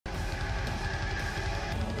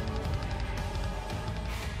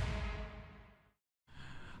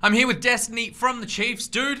I'm here with Destiny from the Chiefs.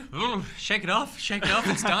 Dude, shake it off,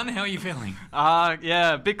 it's done. How are you feeling?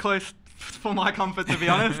 Yeah, a bit close for my comfort, to be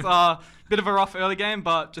honest. Bit of a rough early game,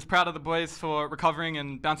 but just proud of the boys for recovering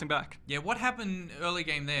and bouncing back. Yeah, what happened early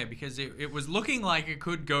game there? Because it was looking like it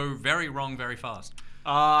could go very wrong very fast.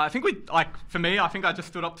 I think for me, I think I just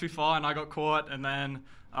stood up too far and I got caught, and then,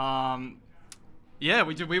 yeah,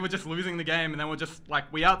 we were just losing the game, and then we're just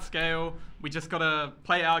we outscale. We just gotta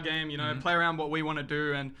play our game, play around what we want to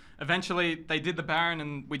do, and eventually they did the Baron,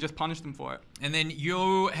 and we just punished them for it. And then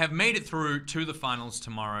you have made it through to the finals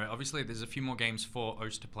tomorrow. Obviously, there's a few more games for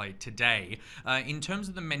OS to play today. In terms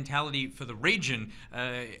of the mentality for the region,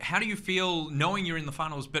 how do you feel knowing you're in the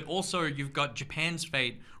finals, but also you've got Japan's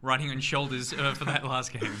fate riding on your shoulders for that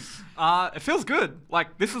last game? It feels good.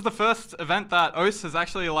 This is the first event that OS has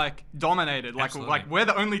actually dominated. We're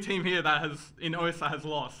the only team here that in OS that has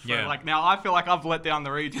lost. So Yeah. Now I feel like I've let down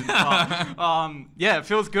the region. But, yeah, it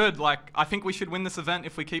feels good. I think we should win this event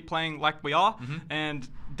if we keep playing like we are. And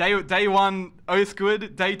day one, OS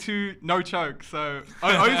good. Day two, no choke. So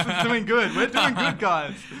OS is doing good. We're doing good,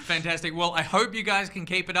 guys. Fantastic. Well, I hope you guys can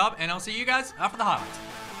keep it up, and I'll see you guys after the highlights.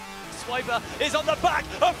 Swiper is on the back,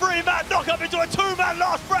 a 3-man knock-up into a 2-man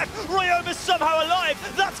last breath. Ryoma's somehow alive.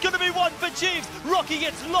 That's going to be one for Chiefs. Rocky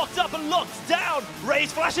gets locked up and locked down.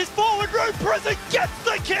 Raze flashes forward, Root Prison gets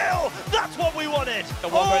the kill. That's what we wanted.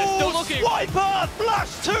 Still looking. Swiper flash,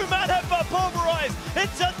 2-man headbutt pulverized.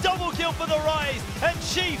 It's a double kill for the Rise. And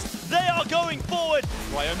Chiefs, they are going forward.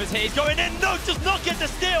 Ryoma's hit, he's going in. No, does not get the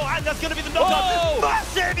steal. And that's going to be the knockup. Whoa.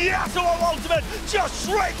 Massive Yasuo ultimate just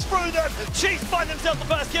shrinks through them. Chiefs find themselves the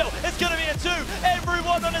first kill. It's going to be a 2.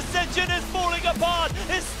 Everyone on Ascension is falling apart.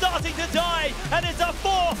 It's starting to die. And it's a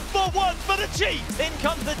 4 for 1 for the Chiefs. In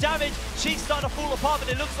comes the damage. Chiefs start to fall apart, but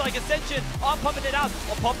it looks like Ascension are pumping it out.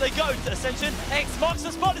 On pop they go. Ascension X marks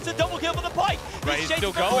the spot. It's a double kill for the Pike. He's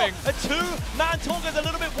still going. A 2-man talk is a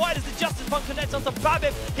little bit wide as the Justice Pump connects onto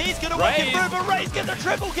Babip. He's going to work it through, but Raze gets a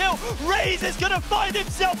triple kill. Raze is going to find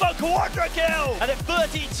himself a quadra kill. And at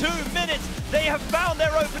 32 minutes, they have found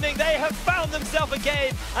their opening. They have found themselves a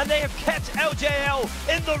game, and they have kept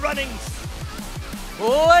LJL in the runnings.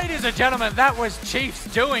 Ladies and gentlemen, that was Chiefs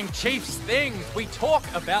doing Chiefs things. We talk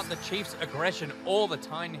about the Chiefs' aggression all the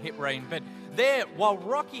time, Hit Rain, but there, while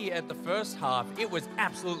Rocky at the first half, it was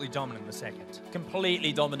absolutely dominant in the second.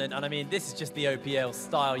 Completely dominant, and I mean, this is just the OPL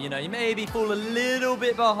style, you maybe fall a little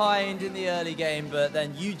bit behind in the early game, but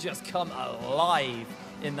then you just come alive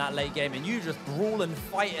in that late game, and you just brawl and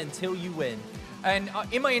fight until you win. And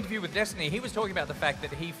in my interview with Destiny, he was talking about the fact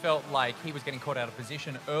that he felt like he was getting caught out of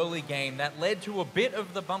position early game. That led to a bit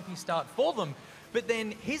of the bumpy start for them. But then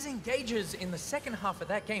his engages in the second half of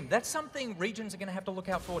that game, that's something regions are going to have to look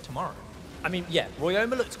out for tomorrow. I mean, yeah,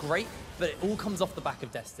 Royoma looks great, but it all comes off the back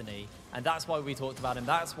of Destiny, and that's why we talked about him.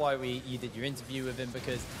 That's why you did your interview with him,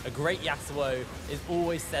 because a great Yasuo is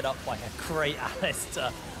always set up by a great Alistair.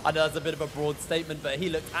 I know that's a bit of a broad statement, but he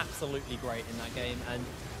looked absolutely great in that game. And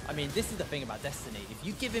I mean, this is the thing about Destiny. If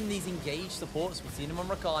you give him these engaged supports, we've seen him on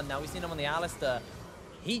Rakan, now we've seen him on the Alistair,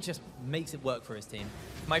 he just makes it work for his team.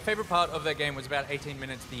 My favorite part of that game was about 18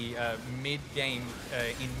 minutes, the mid-game,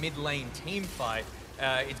 in mid-lane team fight.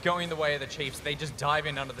 It's going the way of the Chiefs. They just dive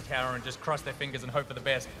in under the tower and just cross their fingers and hope for the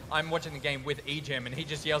best. I'm watching the game with EGEM, and he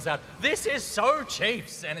just yells out, "This is so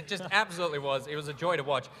Chiefs!" And it just absolutely was. It was a joy to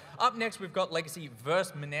watch. Up next, we've got Legacy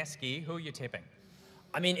versus MSK. Who are you tipping?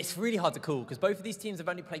 I mean, it's really hard to call because both of these teams have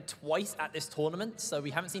only played twice at this tournament, so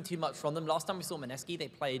we haven't seen too much from them. Last time we saw MSK, they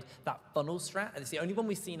played that funnel strat, and it's the only one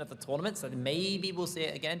we've seen at the tournament, so maybe we'll see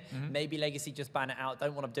it again. Maybe Legacy just ban it out.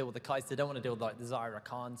 Don't want to deal with the Kai'Sa, don't want to deal with the Zyra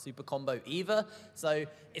Khan super combo either. So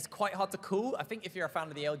it's quite hard to call. I think if you're a fan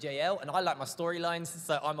of the LJL, and I like my storylines,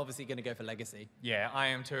 so I'm obviously going to go for Legacy. Yeah, I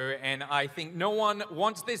am too, and I think no one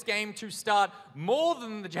wants this game to start more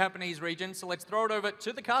than the Japanese region, so let's throw it over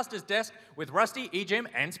to the caster's desk with Rusty, EGEM,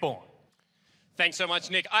 and Spawn. Thanks so much,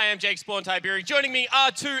 Nick. I am Jake Spawn Tiberi. Joining me are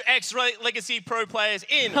two ex-Legacy pro players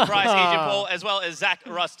in Bryce Agent Paul, as well as Zach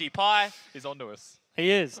Rusty Pie. He's onto us. He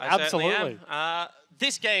is, absolutely.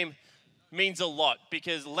 This game means a lot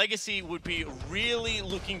because Legacy would be really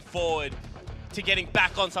looking forward to getting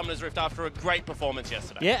back on Summoner's Rift after a great performance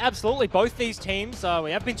yesterday. Yeah, absolutely. Both these teams,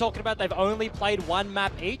 we have been talking about, they've only played one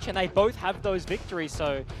map each, and they both have those victories.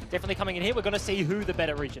 So definitely coming in here, we're going to see who the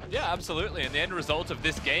better region is. Yeah, absolutely. And the end result of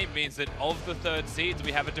this game means that of the third seeds,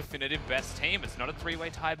 we have a definitive best team. It's not a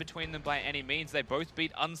three-way tie between them by any means. They both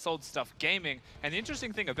beat Unsold Stuff Gaming. And the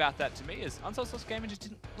interesting thing about that to me is Unsold Stuff Gaming just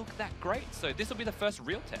didn't look that great. So this will be the first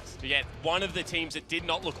real test. Yeah, one of the teams that did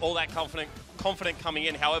not look all that confident coming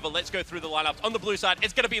in. However, let's go through the lineup On the blue side,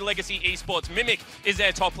 it's going to be Legacy Esports. Mimic is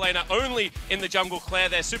their top laner, only in the jungle. Claire,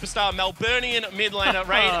 their superstar. Melburnian mid laner.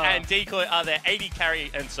 Raid and Decoy are their AD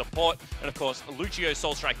carry and support. And of course, Lucio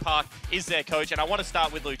Soulstrike Park is their coach. And I want to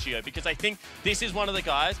start with Lucio because I think this is one of the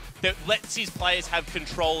guys that lets his players have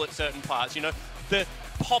control at certain parts. You know, the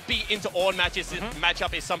Poppy into Ornn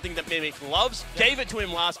matchup is something that Mimic loves. Gave it to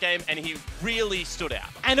him last game, and he really stood out.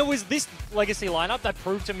 And it was this Legacy lineup that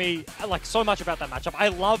proved to me like so much about that matchup. I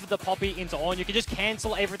love the Poppy into Ornn. You can just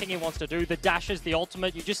cancel everything he wants to do. The dashes, the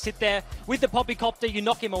ultimate. You just sit there with the Poppy Copter, you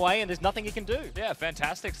knock him away, and there's nothing he can do. Yeah,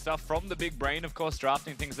 fantastic stuff from the big brain, of course,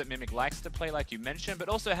 drafting things that Mimic likes to play, like you mentioned, but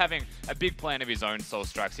also having a big plan of his own Soul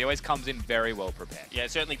Strikes. He always comes in very well prepared. Yeah,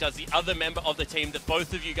 it certainly does. The other member of the team that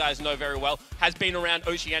both of you guys know very well has been around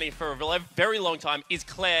Oceania for a very long time is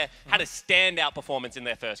Claire. Had a standout performance in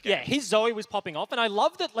their first game. Yeah, his Zoe was popping off, and I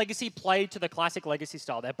love that Legacy played to the classic Legacy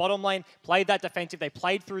style. Their bottom lane played that defensive. They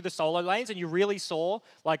played through the solo lanes, and you really saw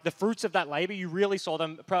like the fruits of that labor. You really saw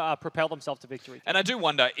them propel themselves to victory. And I do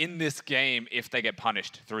wonder in this game if they get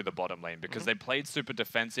punished through the bottom lane because they played super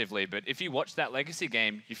defensively. But if you watch that Legacy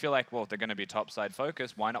game, you feel like, well, if they're going to be topside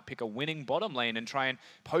focused, why not pick a winning bottom lane and try and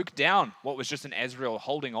poke down what was just an Ezreal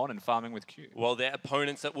holding on and farming with Q? Well, their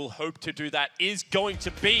opponents that will hope to do that is going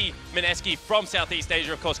to be MSK from Southeast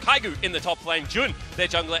Asia, of course. Kaigu in the top lane. Jun, their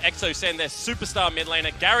jungler. Exo Sen, their superstar mid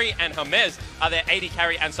laner. Gary and Hermes are their AD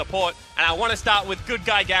carry and support. And I want to start with good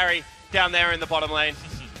guy Gary down there in the bottom lane.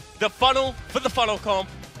 The funnel for the funnel comp,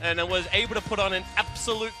 and it was able to put on an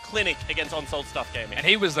absolute clinic against Unsold Stuff Gaming. And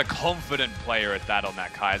he was the confident player at that on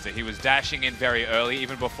that Kaiser. He was dashing in very early,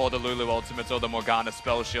 even before the Lulu Ultimates or the Morgana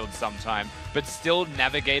Spell Shield sometime, but still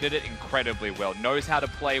navigated it incredibly well. Knows how to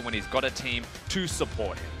play when he's got a team to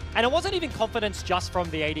support him. And it wasn't even confidence just from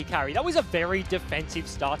the AD carry. That was a very defensive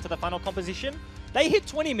start to the final composition. They hit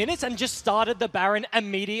 20 minutes and just started the Baron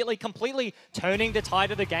immediately, completely turning the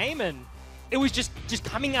tide of the game, and it was just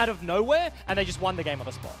coming out of nowhere, and they just won the game on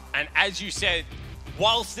the spot. And as you said,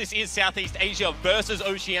 whilst this is Southeast Asia versus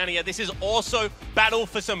Oceania, this is also battle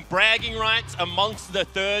for some bragging rights amongst the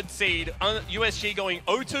third seed. USG going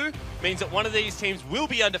 0-2 means that one of these teams will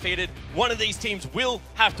be undefeated. One of these teams will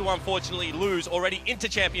have to unfortunately lose. Already into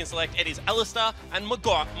Champion Select, it is Alistar and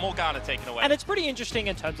Morgana taken away. And it's pretty interesting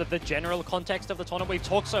in terms of the general context of the tournament. We've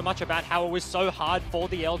talked so much about how it was so hard for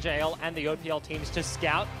the LJL and the OPL teams to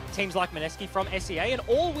scout teams like MSK from SEA, and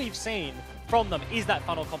all we've seen from them is that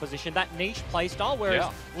funnel composition, that niche playstyle, whereas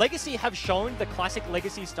Legacy have shown the classic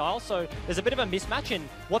Legacy style, so there's a bit of a mismatch in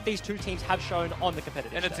what these two teams have shown on the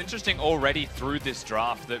competitive And it's stage. interesting already through this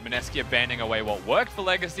draft that MSK are banning away what worked for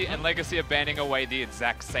Legacy and Legacy are banning away the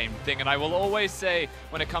exact same thing. And I will always say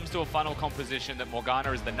when it comes to a funnel composition that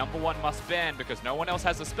Morgana is the #1 must ban because no one else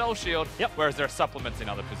has a spell shield, whereas there are supplements in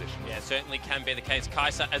other positions. Yeah, certainly can be the case.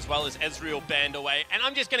 Kai'Sa as well as Ezreal banned away. And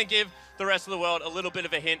I'm just going to give the rest of the world a little bit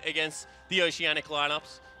of a hint against the Oceanic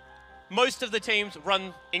lineups. Most of the teams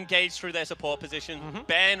run engaged through their support position.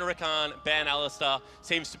 Ban Rakan, ban Alistar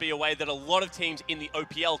seems to be a way that a lot of teams in the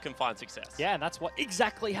OPL can find success. Yeah, and that's what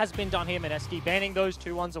exactly has been done here, MSK. Banning those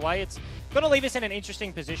 2-1s away. It's going to leave us in an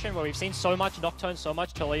interesting position where we've seen so much Nocturne, so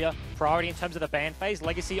much Talia. Priority in terms of the ban phase.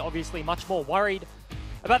 Legacy obviously much more worried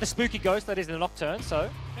about the spooky ghost that is the Nocturne, so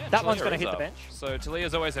that one's going to hit the bench. So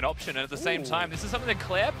Talia's always an option, and at the same time, this is something that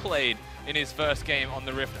Claire played in his first game on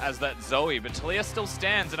the Rift as that Zoe, but Talia still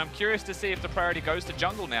stands, and I'm curious to see if the priority goes to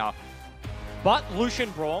jungle now. But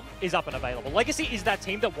Lucian Braum is up and available. Legacy is that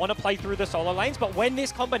team that want to play through the solo lanes, but when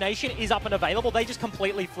this combination is up and available, they just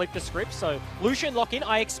completely flip the script. So Lucian lock in,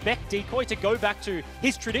 I expect Decoy to go back to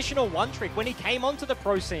his traditional one-trick when he came onto the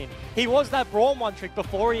pro scene. He was that Braum one-trick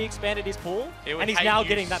before he expanded his pool, and he's now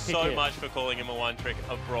getting that pick so much for calling him a one-trick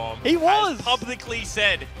of Braum. He was! Has publicly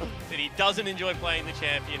said that he doesn't enjoy playing the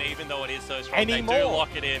champion, even though it is so strong. Anymore. They do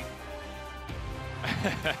lock it in.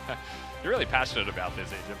 You're really passionate about this,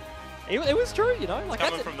 Egypt. It was true, you know. Like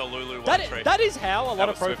Coming from the Lulu that is how a lot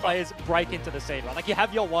of pro super. players break into the scene, right? Like you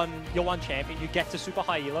have your one champion, you get to super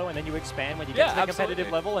high elo, and then you expand when you get to the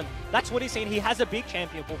competitive level, and that's what he's seen. He has a big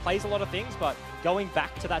champion pool, plays a lot of things, but going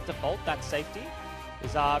back to that default, that safety,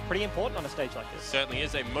 is pretty important on a stage like this. It certainly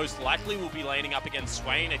is. They most likely will be laning up against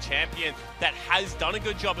Swain, a champion that has done a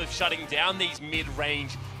good job of shutting down these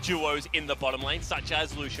mid-range duos in the bottom lane, such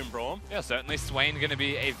as Lucian Braum. Yeah, certainly Swain going to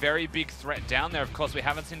be a very big threat down there. Of course, we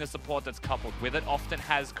haven't seen the support that's coupled with it. Often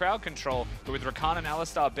has crowd control, but with Rakan and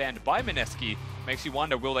Alistar banned by MSK, makes you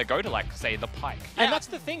wonder, will they go to, like, say, the Pyke? And that's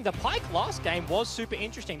the thing. The Pyke last game was super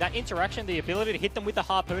interesting. That interaction, the ability to hit them with the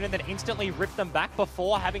Harpoon and then instantly rip them back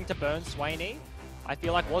before having to burn Swainy, I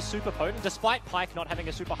feel like was super potent. Despite Pyke not having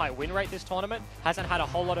a super high win rate this tournament, hasn't had a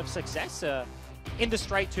whole lot of success. in the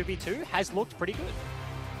straight 2v2 has looked pretty good.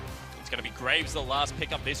 It's going to be Graves the last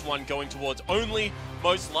pick up this one, going towards only,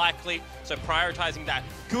 most likely. So prioritizing that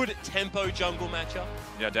good tempo jungle matchup.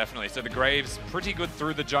 Yeah, definitely. So the Graves, pretty good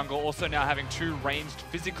through the jungle. Also now having 2 ranged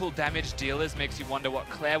physical damage dealers makes you wonder what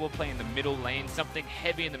Claire will play in the middle lane. Something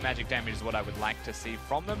heavy in the magic damage is what I would like to see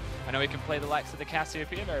from them. I know he can play the likes of the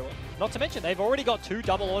Cassiopeia very well. Not to mention, they've already got 2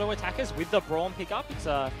 double auto attackers with the Braum pickup. It's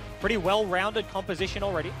a pretty well-rounded composition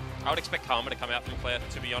already. I would expect Karma to come out from Claire,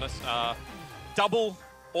 to be honest. Double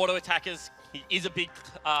auto attackers. He is a big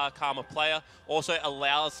Karma player. Also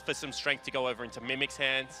allows for some strength to go over into Mimic's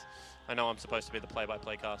hands. I know I'm supposed to be the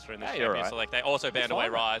play-by-play caster in this champion select. They also banned away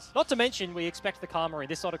Rise. Not to mention, we expect the Karma in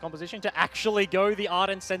this sort of composition to actually go the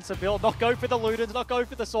Ardent Sensor build, not go for the Ludens, not go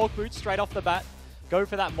for the Sork Boots straight off the bat. Go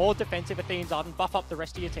for that more defensive Athene's Ardent, buff up the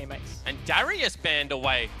rest of your teammates. And Darius banned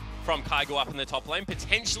away from Kaigo up in the top lane.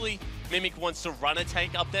 Potentially, Mimic wants to run a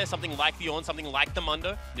tank up there, something like the Ornn, something like the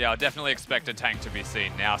Mundo. Yeah, I'll definitely expect a tank to be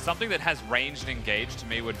seen. Now, something that has ranged and engaged to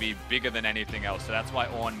me would be bigger than anything else, so that's why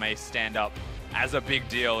Ornn may stand up as a big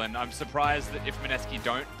deal, and I'm surprised that if MSK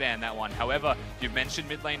don't ban that one. However, you've mentioned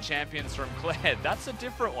mid lane champions from Claire. That's a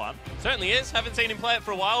different one. Certainly is. Haven't seen him play it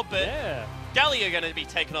for a while, but yeah. Galio going to be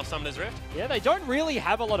taken off Summoner's Rift. Yeah, they don't really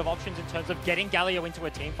have a lot of options in terms of getting Galio into a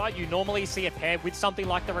team fight. You normally see it paired with something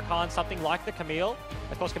like the Rakan, something like the Camille.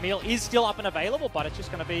 Of course, Camille is still up and available, but it's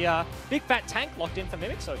just going to be a big fat tank locked in for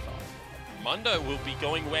Mimic so far. Mundo will be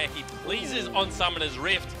going where he pleases on Summoner's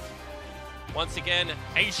Rift. Once again,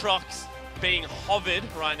 Aatrox being hovered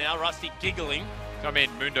right now, Rusty giggling. I mean,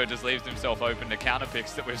 Mundo just leaves himself open to counter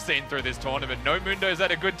picks that we've seen through this tournament. No Mundo's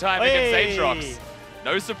had a good time against Aatrox.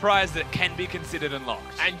 No surprise that can be considered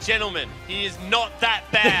unlocked. And gentlemen, he is not that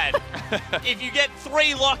bad. If you get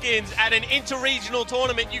 3 lock-ins at an inter-regional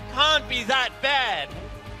tournament, you can't be that bad.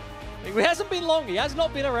 It hasn't been long. He has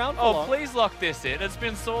not been around for long. Oh, please lock this in. It's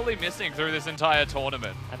been sorely missing through this entire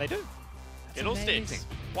tournament. And they do. Fiddlesticks.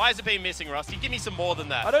 Why has it been missing, Rusty? Give me some more than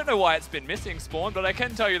that. I don't know why it's been missing, Spawn, but I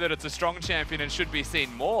can tell you that it's a strong champion and should be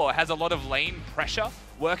seen more. It has a lot of lane pressure.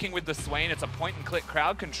 Working with the Swain, it's a point-and-click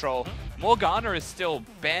crowd control. Morgana is still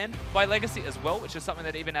banned by Legacy as well, which is something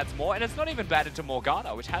that even adds more. And it's not even bad into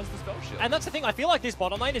Morgana, which has the spell shield. And that's the thing. I feel like this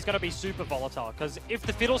bottom lane is going to be super volatile, because if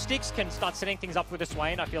the Fiddlesticks can start setting things up with the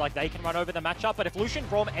Swain, I feel like they can run over the matchup. But if Lucian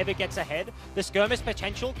Braum ever gets ahead, the skirmish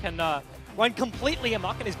potential can run completely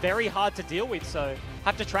amok and is very hard to deal with. So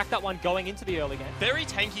have to track that one going into the early game. Very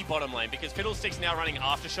tanky bottom lane, because Fiddlesticks now running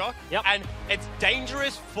Aftershock. Yep. And it's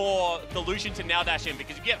dangerous for the Lucian to now dash in,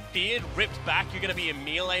 because if you get feared, ripped back, you're going to be in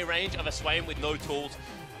melee range of a Swain with no tools.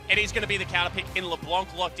 It is going to be the counter pick in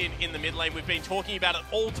LeBlanc locked in the mid lane. We've been talking about it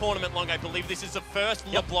all tournament long. I believe this is the first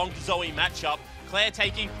LeBlanc-Zoe matchup. Claire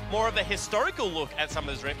taking more of a historical look at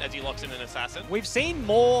Summoner's Rift as he locks in an assassin. We've seen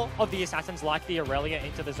more of the assassins like the Aurelia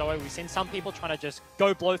into the Zoe. We've seen some people trying to just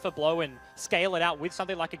go blow for blow and scale it out with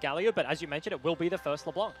something like a Galio, but as you mentioned, it will be the first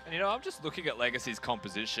LeBlanc. And you know, I'm just looking at Legacy's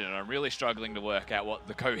composition and I'm really struggling to work out what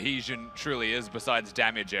the cohesion truly is besides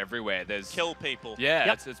damage everywhere. There's kill people.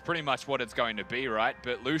 Yeah, it's pretty much what it's going to be, right?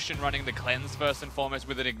 But Lucian running the cleanse first and foremost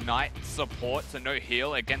with an Ignite support, so no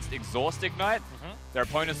heal against Exhaust Ignite. Their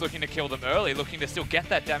opponents looking to kill them early, looking to still get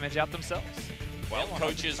that damage out themselves. Well,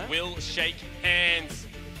 coaches will shake hands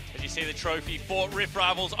as you see the trophy for Rift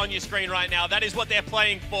Rivals on your screen right now. That is what they're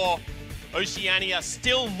playing for. Oceania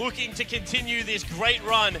still looking to continue this great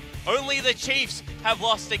run. Only the Chiefs have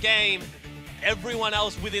lost a game. Everyone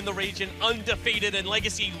else within the region undefeated, and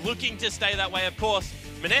Legacy looking to stay that way, of course.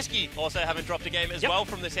 MSK also haven't dropped a game as well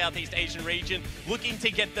from the Southeast Asian region, looking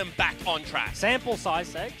to get them back on track. Sample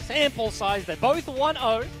size, Seg. Sample size. They're both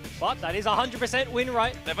 1-0, but that is 100% win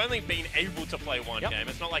rate. They've only been able to play one game.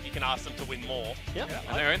 It's not like you can ask them to win more. And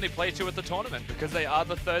they only play 2 at the tournament because they are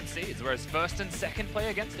the 3rd seeds, whereas 1st and 2nd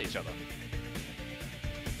play against each other.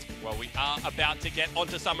 Well, we are about to get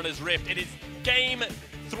onto Summoner's Rift. It is game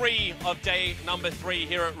 3 of day number 3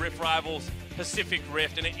 here at Rift Rivals Pacific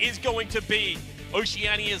Rift, and it is going to be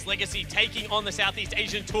Oceania's Legacy taking on the Southeast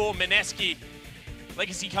Asian Tour, MSK.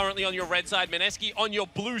 Legacy currently on your red side, MSK on your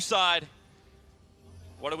blue side.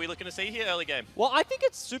 What are we looking to see here early game? Well, I think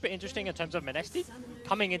it's super interesting in terms of MSK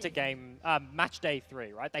coming into match day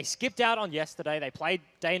 3, right? They skipped out on yesterday. They played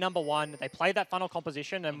day number 1. They played that funnel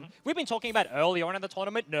composition. And we've been talking about early on in the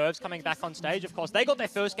tournament, Nerves coming back on stage. Of course, they got their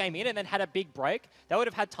first game in and then had a big break. They would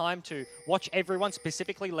have had time to watch everyone,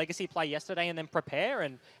 specifically Legacy, play yesterday and then prepare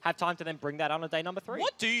and have time to then bring that on day number 3.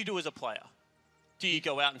 What do you do as a player? Do you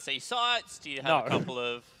go out and see sites? Do you have a couple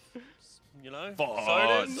of you know, Force.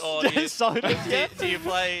 sodas, or do you, Sodas, yeah. do you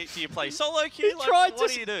play solo queue? Like,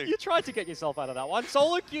 what do you do? You tried to get yourself out of that one.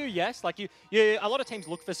 Solo queue, yes. Like a lot of teams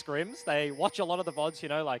look for scrims. They watch a lot of the VODs, you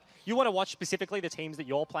know, like you want to watch specifically the teams that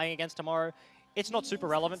you're playing against tomorrow. It's not super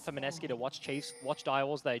relevant for MSK to watch Chiefs, watch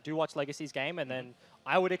Direwolves. They do watch Legacy's game, and then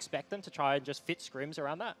I would expect them to try and just fit scrims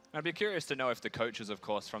around that. I'd be curious to know if the coaches, of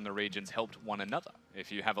course, from the regions helped one another. If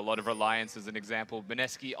you have a lot of reliance, as an example,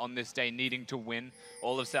 MSK on this day needing to win,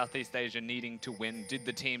 all of Southeast Asia needing to win, did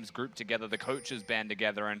the teams group together, the coaches band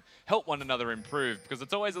together and help one another improve? Because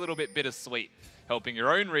it's always a little bit bittersweet helping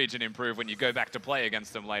your own region improve when you go back to play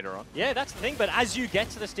against them later on. Yeah, that's the thing. But as you get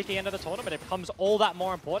to the sticky end of the tournament, it becomes all that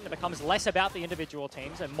more important. It becomes less about the individual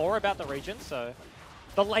teams and more about the region. So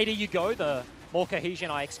the later you go, the more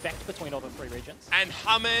cohesion I expect between all the three regions. And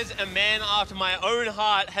Hummers, a man after my own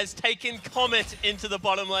heart, has taken Comet into the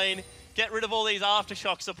bottom lane. Get rid of all these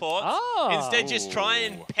aftershock supports. Oh. Instead, just try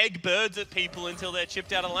and peg birds at people until they're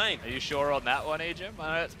chipped out of lane. Are you sure on that one, Ejim?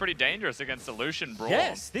 It's pretty dangerous against the Lucian Brawl.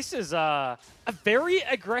 Yes, this is a very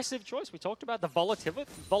aggressive choice. We talked about the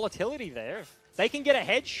volatility there. They can get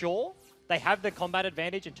ahead, sure. They have the combat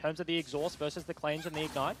advantage in terms of the exhaust versus the cleanse and the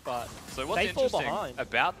ignite, but so what's they fall interesting behind.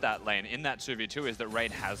 about that lane in that 2v2 is that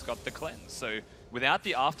Raid has got the cleanse. So without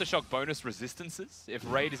the aftershock bonus resistances, if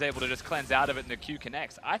Raid is able to just cleanse out of it and the Q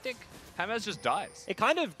connects, I think Hammers just dies. It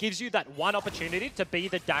kind of gives you that one opportunity to be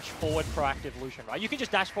the dash forward proactive Lucian, right? You can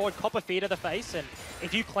just dash forward, cop a fear to the face, and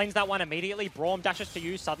if you cleanse that one immediately, Braum dashes to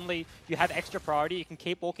you, suddenly you have extra priority, you can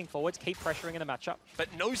keep walking forwards, keep pressuring in the matchup. But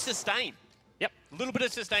no sustain. Yep. A little bit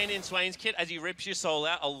of sustain in Swain's kit as he rips your soul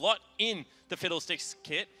out. A lot in the Fiddlesticks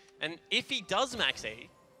kit. And if he does max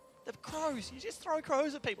E, the crows, you just throw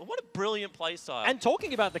crows at people. What a brilliant play style. And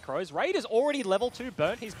talking about the crows, Raid has already level 2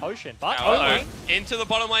 burnt his potion, but Uh-oh. only... Into the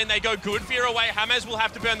bottom lane they go. Good fear away. Hammers will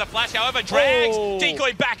have to burn the flash. However, drags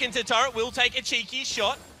Decoy back into turret. Will take a cheeky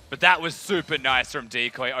shot. But that was super nice from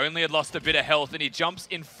Decoy. Only had lost a bit of health, and he jumps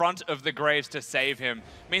in front of the Graves to save him.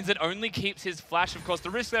 Means it only keeps his flash. Of course, the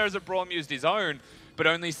risk there is that Braum used his own, but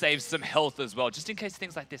only saves some health as well, just in case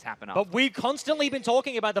things like this happen up. But we've constantly been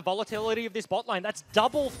talking about the volatility of this bot lane. That's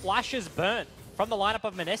double flashes burnt from the lineup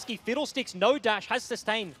of MSK. Fiddlesticks, no dash, has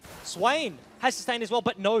sustained. Swain has sustained as well,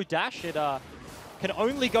 but no dash. It can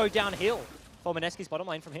only go downhill for MSK's bottom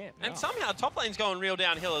lane from here. And somehow top lane's going real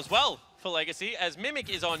downhill as well for Legacy, as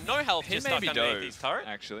Mimic is on no health, He just stuck maybe underneath dove, his turret.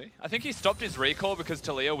 actually. I think he stopped his recall because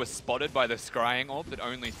Talia was spotted by the scrying orb that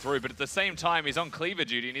only threw, but at the same time, he's on cleaver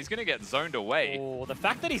duty and he's going to get zoned away. Oh, the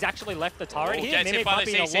fact that he's actually left the turret here, Gets hit Mimic by might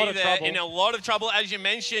the be in a lot CC of there, trouble. in a lot of trouble, as you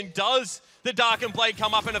mentioned. Does the Darkened Blade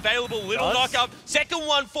come up and available? Little knock-up. Second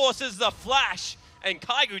one forces the flash, and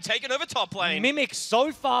Kaigu taking over top lane. Mimic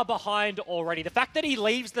so far behind already. The fact that he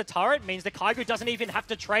leaves the turret means that Kaigu doesn't even have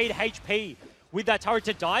to trade HP with that turret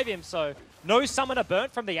to dive him, so no summoner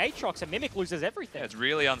burnt from the Aatrox, and Mimic loses everything. Yeah, it's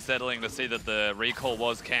really unsettling to see that the recall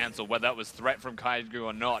was cancelled, whether that was threat from Kaigu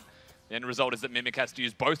or not. The end result is that Mimic has to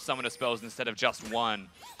use both summoner spells instead of just one.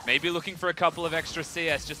 Maybe looking for a couple of extra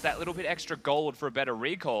CS, just that little bit extra gold for a better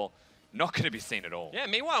recall. Not going to be seen at all. Yeah,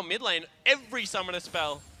 meanwhile, mid lane, every summoner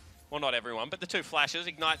spell, well, not everyone, but the two flashes,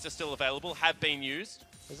 ignites are still available, have been used.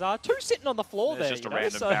 There's two sitting on the floor There's there. just a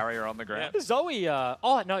random barrier on the ground. Zoe,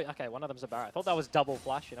 oh no, okay, one of them's a barrier. I thought that was double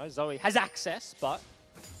flash, you know. Zoe has access, but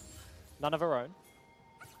none of her own.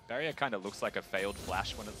 Barrier kind of looks like a failed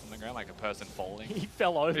flash when it's on the ground, like a person falling. He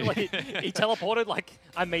fell over, like, he teleported like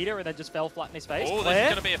a meter and then just fell flat in his face. Oh, there's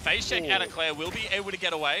going to be a phase check out of Claire. Will be able to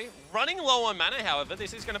get away. Running low on mana, however,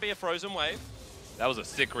 this is going to be a frozen wave. That was a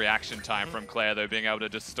sick reaction time from Claire, though, being able to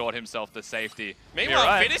distort himself to safety.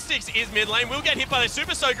 Meanwhile, Fiddlesticks is mid lane. Will get hit by the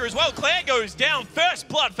Super Soaker as well. Claire goes down. First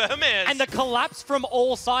blood for Hermes. And the collapse from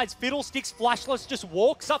all sides. Fiddlesticks flashless just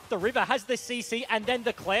walks up the river, has the CC, and then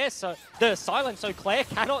the silence, so Claire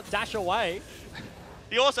cannot dash away.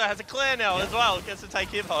 He also has a Claire now as well. Gets to take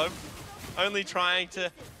him home. Only trying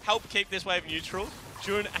to help keep this wave neutral.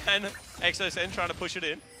 Jun and Exosen trying to push it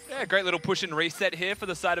in. Yeah, great little push and reset here for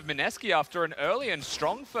the side of MSK after an early and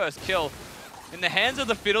strong first kill. In the hands of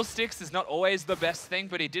the Fiddlesticks is not always the best thing,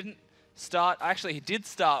 but he didn't start. Actually, he did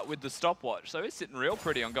start with the stopwatch, so he's sitting real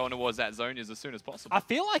pretty on going towards that zone as soon as possible. I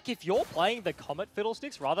feel like if you're playing the Comet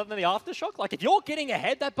Fiddlesticks rather than the Aftershock, like if you're getting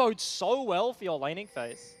ahead, that bodes so well for your laning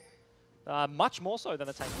phase. Much more so than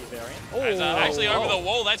the tankier variant. Actually over the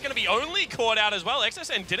wall, that's going to be only caught out as well.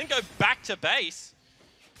 Exosen didn't go back to base.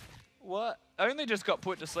 What? Only just got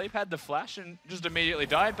put to sleep, had the flash, and just immediately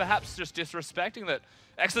died, perhaps just disrespecting that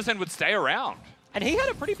Exosen would stay around. And he had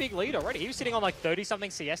a pretty big lead already. He was sitting on like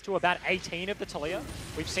 30-something CS to about 18 of the Talia.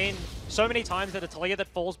 We've seen so many times that a Talia that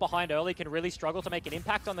falls behind early can really struggle to make an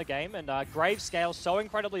impact on the game, and Graves scales so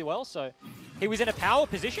incredibly well, so he was in a power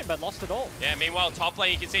position but lost it all. Yeah, meanwhile, top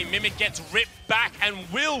lane, you can see Mimic gets ripped back and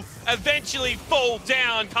will eventually fall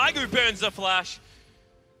down. Kaigu burns the flash.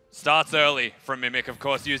 Starts early from Mimic, of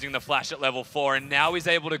course, using the flash at level 4, and now he's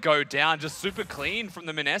able to go down just super clean from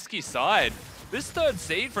the MSK side. This third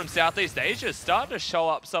seed from Southeast Asia is starting to show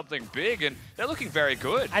up something big, and they're looking very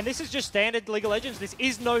good. And this is just standard League of Legends. This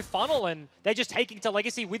is no funnel, and they're just taking to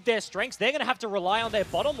Legacy with their strengths. They're going to have to rely on their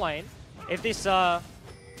bottom lane if this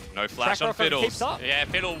no flash on Fiddles. Keeps up. Yeah,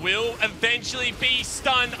 Fiddle will eventually be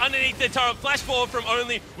stunned underneath the turret. Flash forward from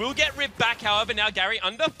Only will get ripped back. However, now Gary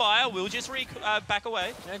under fire will just back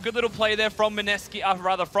away. Yeah, good little play there from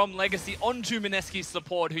MSK, from Legacy onto MSK's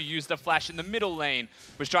support, who used a flash in the middle lane,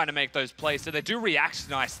 was trying to make those plays. So they do react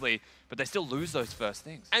nicely, but they still lose those first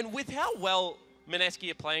things. And with how well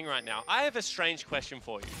MSK are playing right now, I have a strange question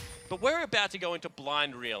for you. But we're about to go into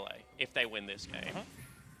blind relay if they win this game.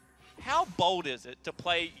 How bold is it to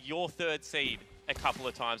play your third seed a couple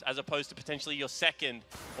of times as opposed to potentially your second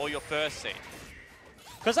or your first seed?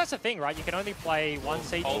 Because that's the thing, right? You can only play one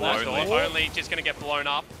seed. Only just going to get blown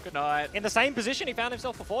up. Good night. In the same position he found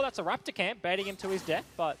himself before. That's a Raptor camp, baiting him to his death.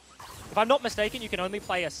 But if I'm not mistaken, you can only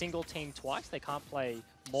play a single team twice. They can't play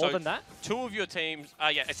more than that. Two of your teams,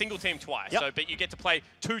 yeah, a single team twice. Yep. So, but you get to play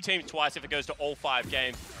two teams twice if it goes to all 5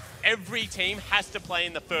 games. Every team has to play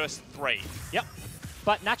in the first 3. Yep.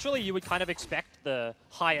 But naturally, you would kind of expect the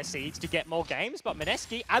higher seeds to get more games, but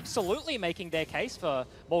MSK absolutely making their case for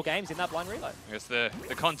more games in that blind relay. I guess the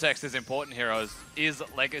context is important here. Is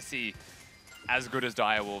Legacy as good as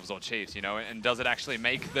Direwolves or Chiefs, you know? And does it actually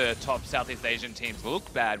make the top Southeast Asian teams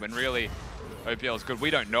look bad when really OPL is good? We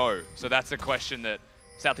don't know. So that's a question that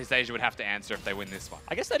Southeast Asia would have to answer if they win this one.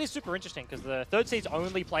 I guess that is super interesting, because the third seeds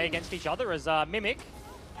only play against each other, as Mimic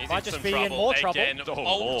might just be in more trouble. Again,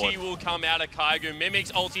 ulti will come out of Kaigu.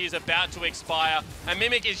 Mimic's ulti is about to expire, and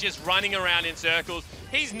Mimic is just running around in circles.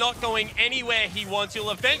 He's not going anywhere he wants. He'll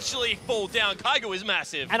eventually fall down. Kaigu is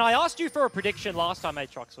massive. And I asked you for a prediction last time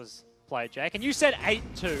Aatrox was played, Jake, and you said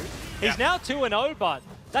 8-2. He's now 2-0, but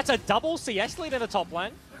that's a double CS lead in the top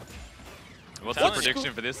lane. What's the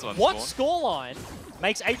prediction for this one, What Spawn? scoreline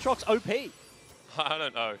makes Aatrox OP? I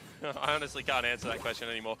don't know. I honestly can't answer that question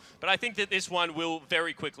anymore. But I think that this one will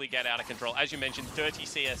very quickly get out of control. As you mentioned, 30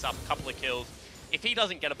 CS up, a couple of kills. If he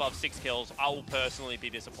doesn't get above 6 kills, I will personally be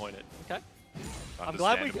disappointed. Okay. I'm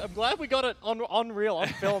glad we got it on reel, on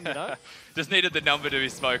film, you know? Just needed the number to be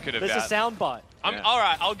spoken about. There's a sound bite. All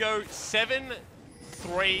right, I'll go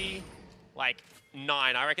 7-3, like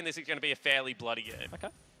 9. I reckon this is going to be a fairly bloody game. Okay.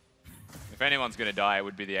 If anyone's going to die, it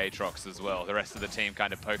would be the Aatrox as well. The rest of the team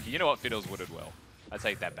kind of pokey. You know what? Fiddles would as well. I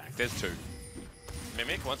take that back. There's 2.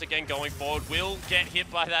 Mimic, once again, going forward, will get hit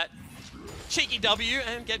by that cheeky W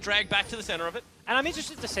and get dragged back to the center of it. And I'm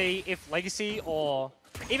interested to see if Legacy or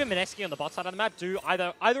even MSK on the bot side of the map do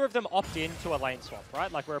either of them opt in to a lane swap,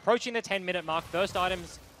 right? Like, we're approaching the 10-minute mark. First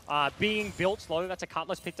items being built slow. That's a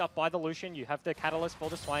Cutlass picked up by the Lucian. You have the Catalyst for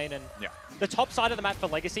the Swain. And the top side of the map for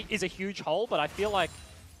Legacy is a huge hole, but I feel like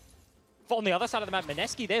on the other side of the map,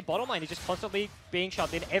 MSK, their bottom lane is just constantly being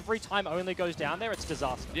shoved in. Every time Only goes down there, it's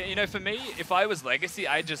disaster. Yeah, you know, for me, if I was Legacy,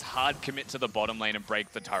 I'd just hard commit to the bottom lane and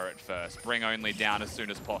break the turret first. Bring Only down as soon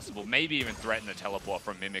as possible. Maybe even threaten the teleport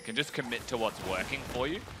from Mimic and just commit to what's working for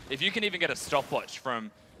you. If you can even get a stopwatch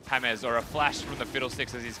from James or a flash from the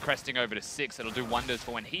Fiddlesticks as he's cresting over to 6, it'll do wonders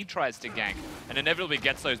for when he tries to gank and inevitably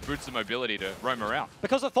gets those boots of mobility to roam around.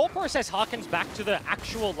 Because the thought process harkens back to the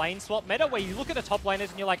actual lane swap meta, where you look at the top laners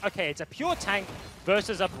and you're like, okay, it's a pure tank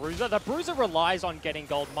versus a bruiser. The bruiser relies on getting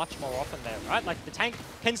gold much more often there, right? Like, the tank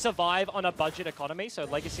can survive on a budget economy, so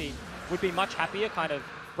Legacy would be much happier kind of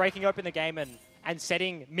breaking open the game and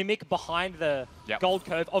setting Mimic behind the gold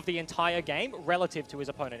curve of the entire game relative to his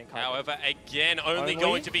opponent in Kaigo. However, again, only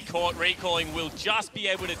going to be caught recalling, will just be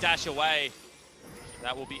able to dash away.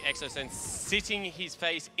 That will be Exosen sitting his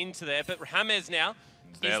face into there, but James now,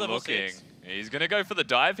 he's level 6. He's going to go for the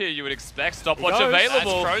dive here, you would expect. Stopwatch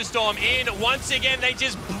available. That's Crowstorm in. Once again, they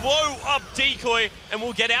just blow up Decoy and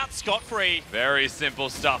will get out scot-free. Very simple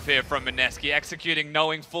stuff here from MSK, executing,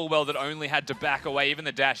 knowing full well that Only had to back away, even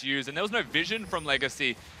the dash used, and there was no vision from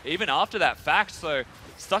Legacy even after that fact, so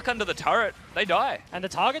stuck under the turret, they die. And the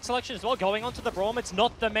target selection as well, going onto the Braum, it's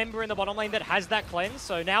not the member in the bottom lane that has that cleanse,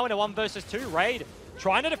 so now in a 1 versus 2, Raid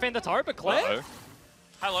trying to defend the turret, but Claire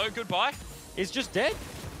Hello, goodbye. Is just dead.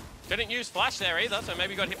 Didn't use flash there either, so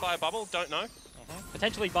maybe got hit by a bubble, don't know.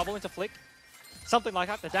 Potentially bubble into flick. Something like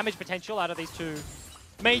that. The damage potential out of these two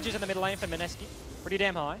Mages in the mid lane for Mineski. Pretty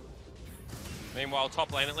damn high. Meanwhile,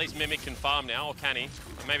 top lane, at least Mimic can farm now, or can he?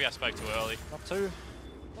 Or maybe I spoke too early. Not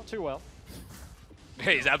too well.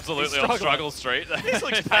 He's absolutely on struggling. struggle street. This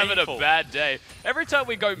looks He's having a painful. bad day. Every time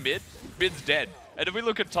we go mid, mid's dead. And if we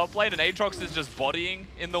look at top lane, and Aatrox is just bodying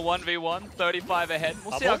in the 1v1, 35 ahead.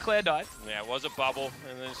 We'll see how Claire dies. Yeah, it was a bubble,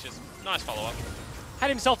 and then it's just nice follow-up. Had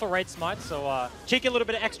himself a raid smite, so cheeky a little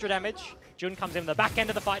bit of extra damage. Jun comes in the back end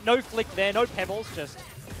of the fight. No flick there, no pebbles, just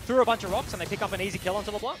threw a bunch of rocks, and they pick up an easy kill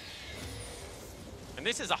onto LeBlanc. And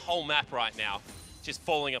this is a whole map right now, just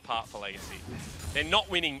falling apart for Legacy. They're not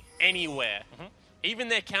winning anywhere. Even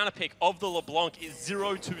their counter pick of the LeBlanc is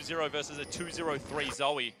 0-2-0 versus a 2-0-3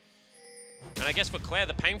 Zoe. And I guess for Claire,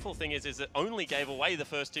 the painful thing is it only gave away the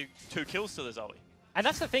first two kills to the Zoe. And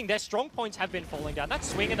that's the thing, their strong points have been falling down. That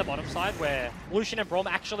swing in the bottom side where Lucian and Braum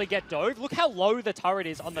actually get dove. Look how low the turret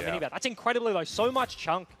is on the minimap. That's incredibly low, so much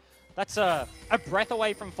chunk. That's a breath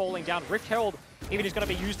away from falling down. Rift Herald even is going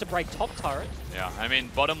to be used to break top turret. Yeah, I mean,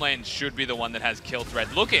 bottom lane should be the one that has kill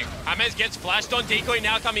threat. Looking. James gets flashed on, Decoy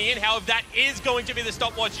now coming in. However, that is going to be the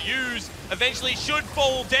stopwatch used. Eventually should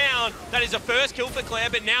fall down. That is a first kill for Claire,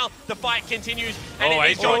 but now the fight continues. And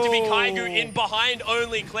it is going to be Kaigu in behind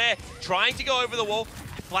only. Claire trying to go over the wall.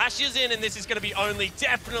 Flashes in, and this is going to be only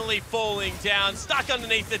definitely falling down. Stuck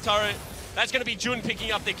underneath the turret. That's going to be Jun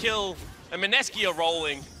picking up the kill. And Mineski are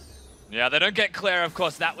rolling. Yeah, they don't get Claire, of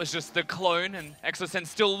course. That was just the clone, and Exosen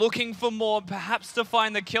still looking for more, perhaps to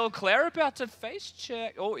find the kill. Claire about to face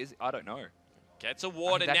check. Oh, I don't know. Gets a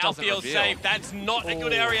ward and that now doesn't feels reveal. safe. That's not a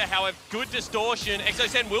good area, however, good distortion.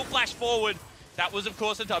 Exosen will flash forward. That was, of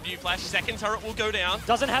course, a W flash. Second turret will go down.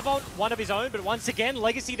 Doesn't have one of his own, but once again,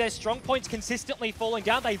 Legacy, their strong points consistently falling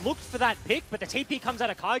down. They looked for that pick, but the TP comes out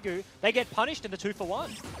of Kaigu. They get punished in the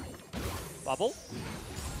 2-for-1. Bubble.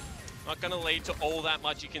 Not going to lead to all that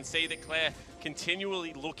much. You can see that Claire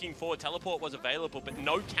continually looking forward. Teleport was available, but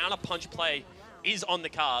no counter punch play is on the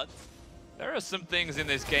card. There are some things in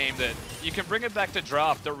this game that you can bring it back to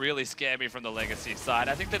draft that really scare me from the Legacy side.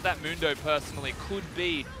 I think that Mundo personally could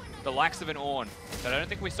be the likes of an Ornn that I don't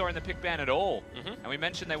think we saw in the pick ban at all. And we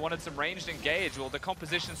mentioned they wanted some ranged engage. Well, the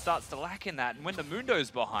composition starts to lack in that. And when the Mundo's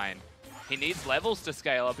behind, he needs levels to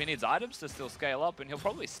scale up, he needs items to still scale up, and he'll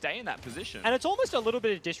probably stay in that position. And it's almost a little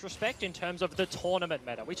bit of disrespect in terms of the tournament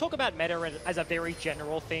meta. We talk about meta as a very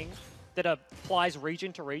general thing that applies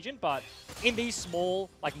region to region, but in these small,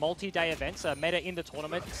 like multi-day events, a meta in the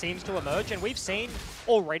tournament seems to emerge, and we've seen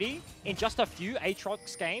already in just a few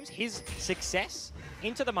Aatrox games his success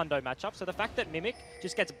into the Mundo matchup. So the fact that Mimic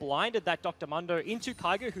just gets blinded that Dr. Mundo into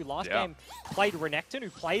Kaigu, who last game played Renekton, who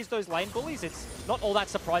plays those lane bullies, it's not all that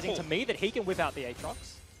surprising to me that he can whip out the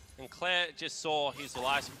Aatrox. And Claire just saw his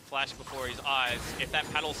light flash before his eyes. If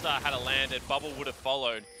that paddle star had landed, Bubble would have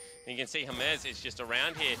followed. And you can see James is just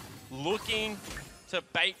around here looking to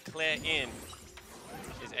bait Claire in.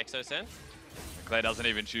 Is Exosen? Claire doesn't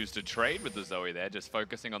even choose to trade with the Zoe there, just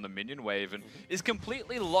focusing on the minion wave, and is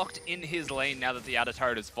completely locked in his lane now that the outer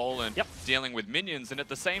turret has fallen, dealing with minions. And at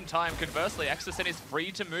the same time, conversely, Exosen is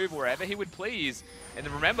free to move wherever he would please. And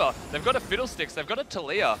then remember, they've got a Fiddlesticks, they've got a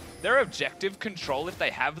Talia. Their objective control, if they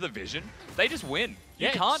have the vision, they just win. You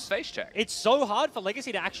can't face check. It's so hard for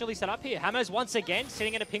Legacy to actually set up here. Hammer's once again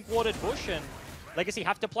sitting in a pink-watered bush, and Legacy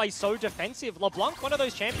have to play so defensive. LeBlanc, one of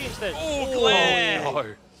those champions that... Oh, Claire! No.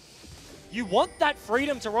 You want that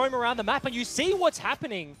freedom to roam around the map, and you see what's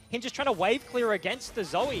happening. Him just trying to wave clear against the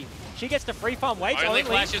Zoe. She gets the free farm waves Only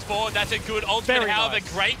flashes forward. That's a good ultimate. Very However,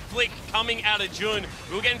 nice. great flick coming out of Jun.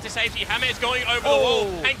 We'll get into safety. James going over the wall.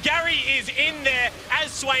 And Gary is in there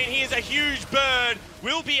as Swain. He is a huge bird.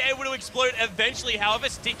 Will be able to explode eventually. However,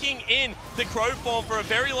 sticking in the crow form for a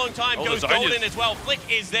very long time. Goes golden as well. Flick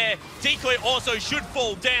is there. Decoy also should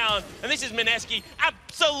fall down. And this is Mineski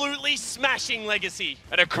absolutely smashing Legacy.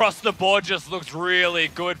 And across the board just looks really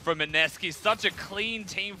good from Mineski. Such a clean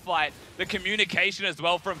team fight. The communication as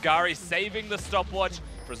well from Gary, saving the stopwatch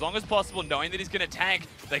for as long as possible, knowing that he's going to tank.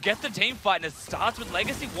 They get the team fight, and it starts with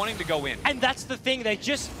Legacy wanting to go in. And that's the thing, they're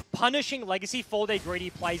just punishing Legacy for their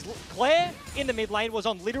greedy plays. Claire in the mid lane was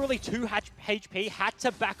on literally 2 HP, had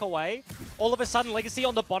to back away. All of a sudden, Legacy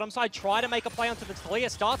on the bottom side try to make a play onto the Talia,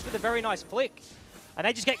 starts with a very nice flick. And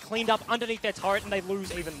they just get cleaned up underneath their turret, and they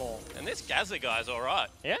lose even more. And this Gazza guy's all right.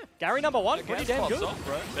 Yeah, Gary #1, pretty damn good.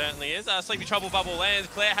 Certainly is. Sleepy Trouble Bubble lands.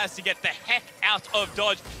 Claire has to get the heck out of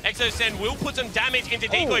dodge. Exosen will put some damage into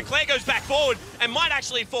Decoy. Claire goes back forward and might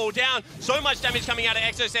actually fall down. So much damage coming out of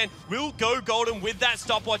Exosen. Will go golden with that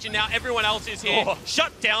stopwatch, and now everyone else is here.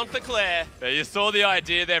 Shut down for Claire. Yeah, you saw the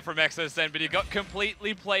idea there from Exosen, but he got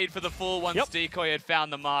completely played for the full once Decoy had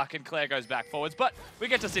found the mark, and Claire goes back forwards. But we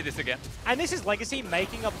get to see this again. And this is Legacy Legacy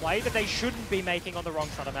making a play that they shouldn't be making on the wrong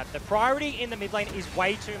side of the map. The priority in the mid lane is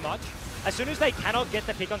way too much. As soon as they cannot get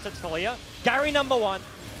the pick onto Talia, Gary #1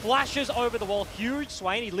 flashes over the wall, huge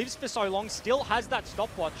Swain. He lives for so long, still has that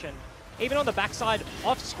stopwatch, and even on the backside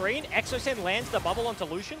off screen, Exosen lands the bubble onto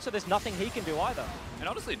Lucian, so there's nothing he can do either. And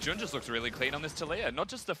honestly, Jun just looks really clean on this Talia. Not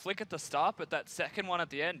just the flick at the start, but that second one at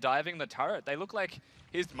the end, diving the turret. They look like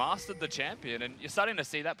he's mastered the champion, and you're starting to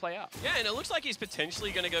see that play out. Yeah, and it looks like he's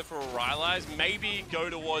potentially going to go for a Rylai's, maybe go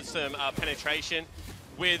towards some penetration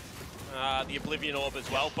with the Oblivion Orb as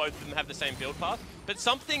well. Both of them have the same build path. But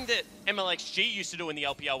something that MLXG used to do in the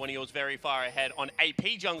LPL when he was very far ahead on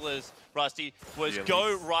AP junglers, Rusty, was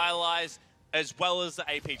go Rylai's as well as the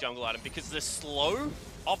AP jungle item, because the slow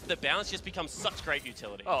off the bounce just becomes such great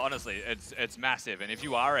utility. Oh, honestly, it's massive. And if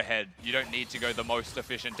you are ahead, you don't need to go the most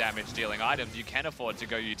efficient damage dealing items. You can afford to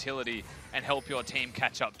go utility and help your team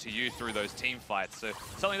catch up to you through those team fights. So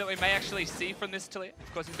something that we may actually see from this Talia.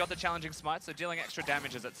 Of course, he's got the challenging smite, so dealing extra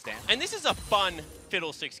damage as it stands. And this is a fun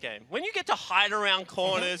Fiddlesticks game. When you get to hide around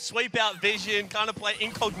corners, sweep out vision, kind of play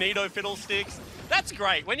incognito Fiddlesticks, that's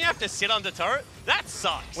great. When you have to sit under turret, that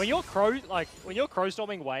sucks. When you're crow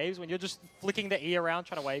storming waves, when you're just flicking the E around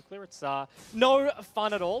trying to wave clear, it's no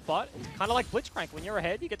fun at all, but it's kind of like Blitzcrank. When you're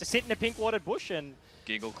ahead, you get to sit in a pink watered bush and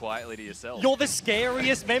giggle quietly to yourself. You're the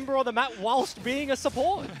scariest member on the map whilst being a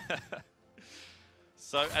support.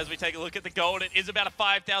 So as we take a look at the gold, it is about a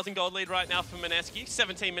 5,000 gold lead right now for MSK.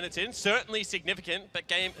 17 minutes in, certainly significant, but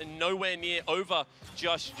game nowhere near over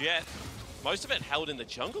just yet. Most of it held in the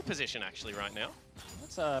jungle position actually right now.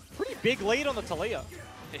 That's a pretty big lead on the Talia.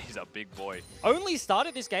 He's a big boy. Only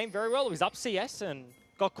started this game very well. He was up CS and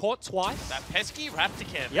got caught twice. That pesky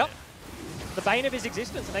Raptor camp. Yep. The bane of his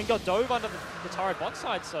existence, and then got dove under the turret bot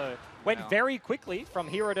side, so went very quickly from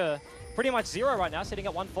hero to pretty much zero right now, sitting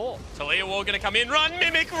at 1-4. Talia War gonna come in, run,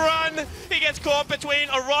 Mimic, run! He gets caught between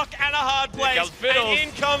a rock and a hard place, and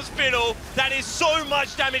in comes Fiddle. That is so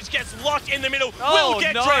much damage, gets locked in the middle, will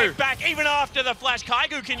get dragged back even after the flash.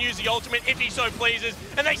 Kaigu can use the ultimate if he so pleases,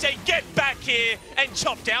 and they say, get back here and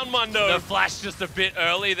chop down Mundo. The flash just a bit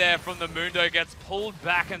early there from the Mundo gets pulled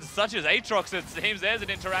back, and such as Aatrox, it seems there's an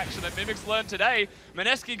interaction that Mimics learned today.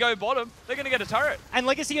 MSK go bottom, they're gonna get a turret. And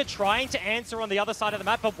Legacy are trying to answer on the other side of the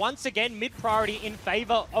map, but once again, mid-priority in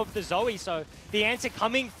favor of the Zoe. So the answer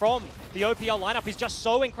coming from the OPL lineup is just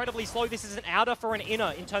so incredibly slow. This is an outer for an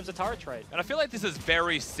inner in terms of turret trade. And I feel like this is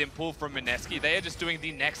very simple from MSK. They are just doing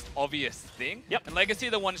the next obvious thing. Yep. And Legacy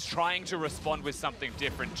are the ones trying to respond with something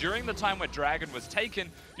different. During the time where Dragon was taken,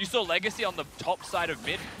 you saw Legacy on the top side of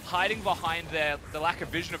mid, hiding behind the lack of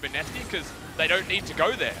vision of MSK because they don't need to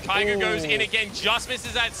go there. Kaigu goes in again, just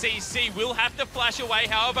misses that CC, will have to flash away.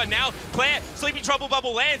 However, now Claire, Sleepy Trouble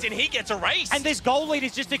Bubble lands and he gets erased. And this goal lead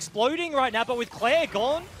is just exploding right now, but with Claire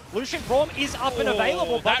gone, Lucian Braum is up and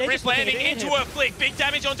available. But that rip landing into a flick. Big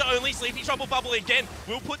damage onto only. Sleepy Trouble Bubble again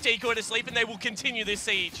will put Decoy to sleep and they will continue this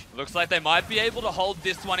siege. Looks like they might be able to hold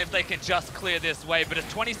this one if they can just clear this wave, but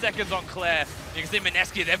it's 20 seconds on Claire. You can see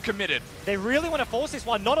MSK, they've committed. They really want to force this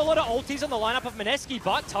one. Not a lot of ultis on the lineup of MSK,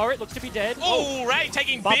 but turret looks to be dead. Oh, Ray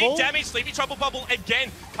taking Bubble. Big damage. Sleepy Trouble Bubble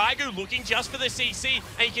again. Kaigu looking just for the CC,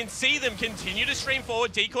 and you can see them continue to stream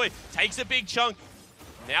forward. Decoy takes a big chunk.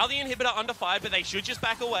 Now the inhibitor under fire, but they should just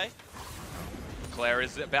back away. Claire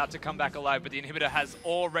is about to come back alive, but the inhibitor has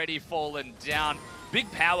already fallen down. Big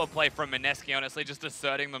power play from MSK, honestly, just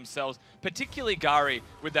asserting themselves, particularly Gary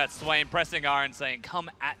with that Swain pressing R and saying,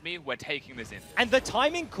 come at me, we're taking this in. And the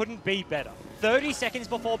timing couldn't be better. 30 seconds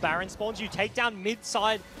before Baron spawns, you take down mid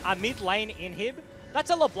lane inhib.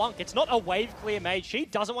 That's a LeBlanc. It's not a wave clear mage. She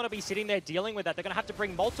doesn't want to be sitting there dealing with that. They're going to have to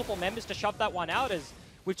bring multiple members to shove that one out, as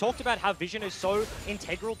we've talked about how vision is so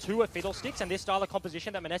integral to a Fiddlesticks and this style of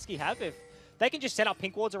composition that MSK have. If they can just set up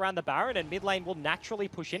pink wards around the Baron and mid lane will naturally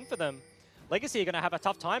push in for them, Legacy are going to have a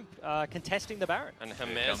tough time contesting the Baron. And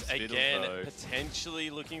Hermes again, potentially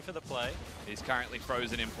looking for the play. He's currently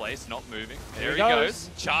frozen in place, not moving. There he goes.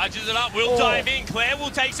 Charges it up, will dive in. Claire will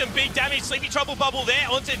take some big damage. Sleepy Trouble Bubble there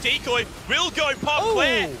onto Decoy. Will go pop.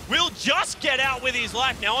 Claire will just get out with his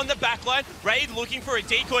life. Now on the back line, Raid looking for a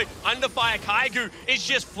decoy. Under fire, Kaigu is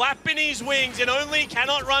just flapping his wings and only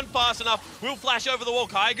cannot run fast enough. Will flash over the wall.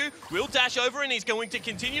 Kaigu will dash over and he's going to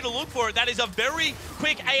continue to look for it. That is a very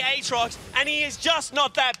quick Aatrox, and he is just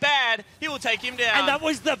not that bad. He will take him down. And that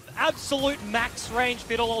was the absolute max range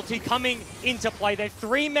Fiddle ulti coming into play. They're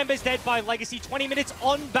 3 members dead by Legacy. 20 minutes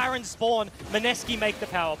on Baron spawn. MSK make the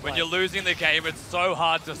power play. When you're losing the game, it's so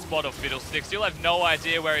hard to spot a Fiddlesticks. You'll have no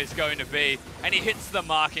idea where he's going to be. And he hits the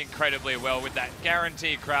mark incredibly well with that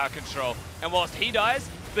guaranteed crowd control. And whilst he dies,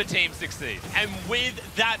 the team succeed. And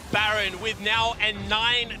with that Baron, with now a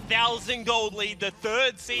 9,000 gold lead, the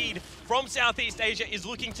third seed from Southeast Asia is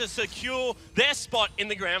looking to secure their spot in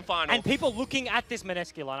the grand final. And people looking at this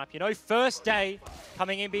MSK lineup, you know, first day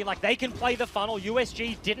coming in being like, they can play the funnel.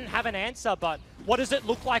 USG didn't have an answer, but what does it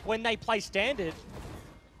look like when they play standard?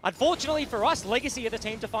 Unfortunately for us, Legacy are the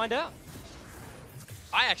team to find out.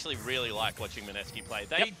 I actually really like watching MSK play.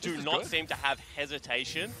 They do not seem to have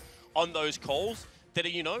hesitation on those calls that are,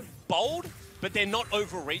 you know, bold, but they're not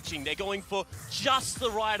overreaching. They're going for just the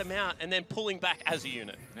right amount and then pulling back as a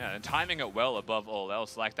unit. Yeah, and timing it well above all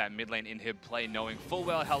else, like that mid lane inhib play, knowing full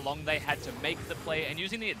well how long they had to make the play and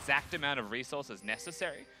using the exact amount of resources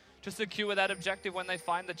necessary to secure that objective when they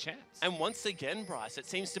find the chance. And once again, Bryce, it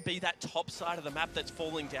seems to be that top side of the map that's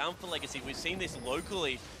falling down for Legacy. We've seen this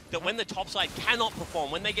locally, that when the top side cannot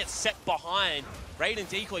perform, when they get set behind, Raid and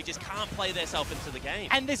Decoy just can't play themselves into the game.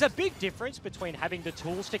 And there's a big difference between having the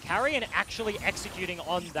tools to carry and actually executing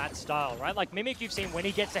on that style, right? Like Mimic, you've seen when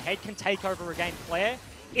he gets ahead, can take over a game. Claire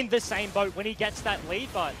in the same boat when he gets that lead,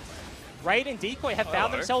 but Raid and Decoy have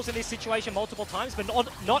found themselves in this situation multiple times, but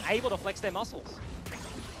not able to flex their muscles.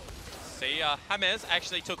 See, James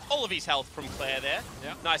actually took all of his health from Claire there.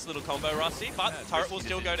 Yep. Nice little combo, Rusty, but turret will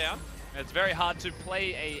still go down. It's very hard to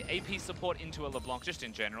play a AP support into a LeBlanc, just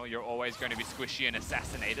in general. You're always going to be squishy and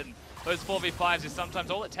assassinated, and those 4v5s is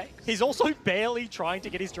sometimes all it takes. He's also barely trying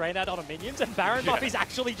to get his drain out on minions, and Baron buff is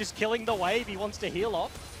actually just killing the wave he wants to heal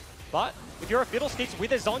off. But if you're a Fiddlesticks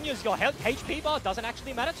with a Zhonya's, your HP bar doesn't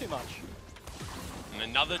actually matter too much. And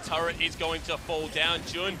another turret is going to fall down.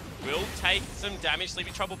 Jun will take some damage.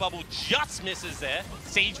 Sleepy Trouble Bubble just misses there.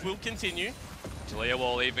 Siege will continue. Talia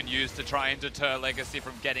Wall even used to try and deter Legacy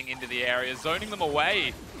from getting into the area, zoning them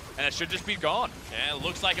away, and it should just be gone. Yeah, it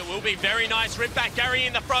looks like it will be. Very nice rip back. Gary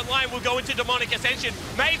in the front line will go into Demonic Ascension.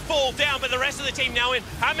 May fall down, but the rest of the team now in.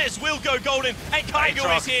 James will go golden, and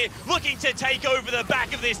Kaigo is here looking to take over the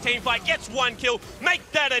back of this team fight. Gets one kill, make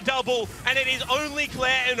that a double, and it is only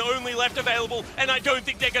Claire and only left available, and I don't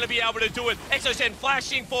think they're going to be able to do it. Exocen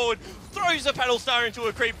flashing forward, throws the Pedal Star into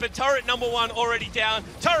a creep, but turret number 1 already down.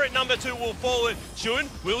 Turret number 2 will fall in. Jun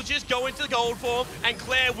will just go into the gold form, and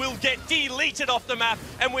Claire will get deleted off the map,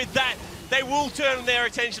 and with that, they will turn their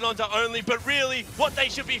attention onto Only, but really what they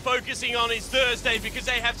should be focusing on is Thursday, because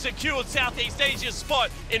they have secured Southeast Asia's spot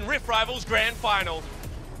in Rift Rivals Grand Final.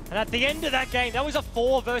 And at the end of that game, that was a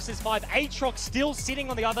 4 versus 5. Aatrox still sitting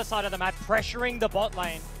on the other side of the map, pressuring the bot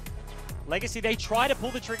lane. Legacy, they try to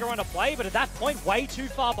pull the trigger on a play, but at that point, way too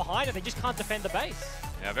far behind, and they just can't defend the base.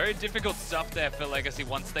 Yeah, very difficult stuff there for Legacy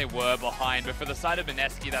once they were behind, but for the side of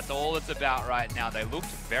MSK, that's all it's about right now. They looked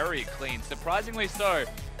very clean, surprisingly so.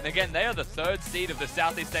 And again, they are the third seed of the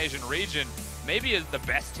Southeast Asian region, maybe is the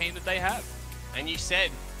best team that they have. And you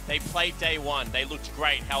said they played day 1, they looked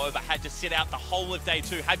great, however, had to sit out the whole of day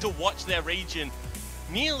 2, had to watch their region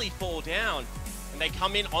nearly fall down. And they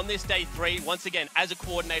come in on this day 3, once again, as a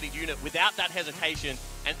coordinated unit, without that hesitation,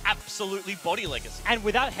 and absolutely body Legacy. And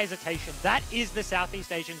without hesitation, that is the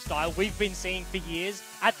Southeast Asian style we've been seeing for years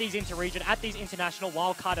at these inter-region, at these international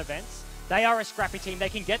wildcard events. They are a scrappy team. They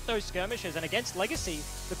can get those skirmishes, and against Legacy,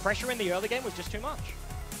 the pressure in the early game was just too much.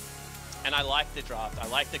 And I like the draft. I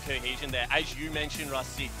like the cohesion there. As you mentioned,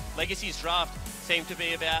 Rusty, Legacy's draft seemed to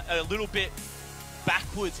be about a little bit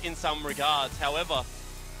backwards in some regards. However,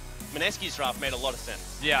 MSK's draft made a lot of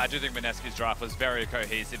sense. Yeah, I do think MSK's draft was very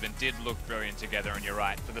cohesive and did look brilliant together, and you're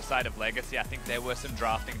right. For the side of Legacy, I think there were some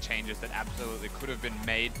drafting changes that absolutely could have been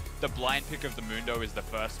made. The blind pick of the Mundo is the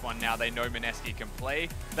first one. Now they know MSK can play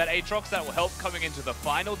that Aatrox. That will help coming into the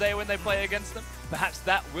final day when they play against them. Perhaps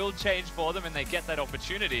that will change for them and they get that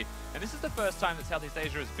opportunity. And this is the first time that Southeast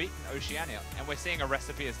Asia has beaten Oceania, and we're seeing a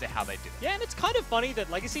recipe as to how they did it. Yeah, and it's kind of funny that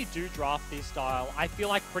Legacy do draft this style, I feel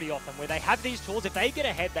like pretty often, where they have these tools. If they get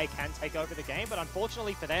ahead, they can take over the game, but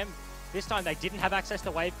unfortunately for them, this time they didn't have access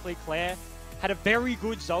to Wave Clear. Claire had a very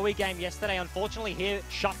good Zoe game yesterday. Unfortunately here,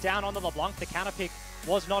 shut down on the LeBlanc. The counter pick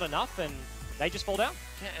was not enough, and they just fall down.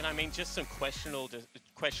 Yeah, and I mean, just some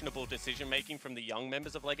questionable decision-making from the young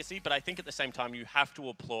members of Legacy, but I think at the same time, you have to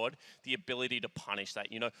applaud the ability to punish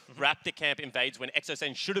that. You know, Raptor Camp invades when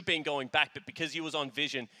Exocen should have been going back, but because he was on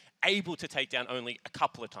Vision, able to take down only a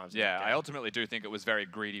couple of times. Yeah, I ultimately do think it was very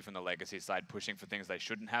greedy from the Legacy side, pushing for things they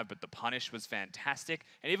shouldn't have, but the punish was fantastic.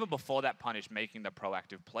 And even before that punish, making the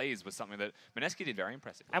proactive plays was something that MSK did very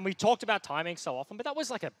impressive. And we talked about timing so often, but that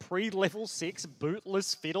was like a pre-level 6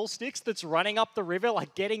 bootless Fiddlesticks that's running up the river,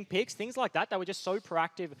 like getting picks, things like that. They were just so proactive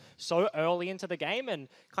proactive so early into the game and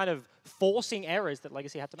kind of forcing errors that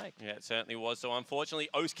Legacy had to make. Yeah, it certainly was. So unfortunately,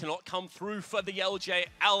 O's cannot come through for the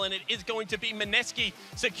LJL, and it is going to be MSK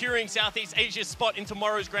securing Southeast Asia's spot in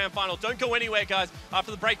tomorrow's grand final. Don't go anywhere, guys.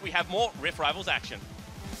 After the break, we have more Rift Rivals action.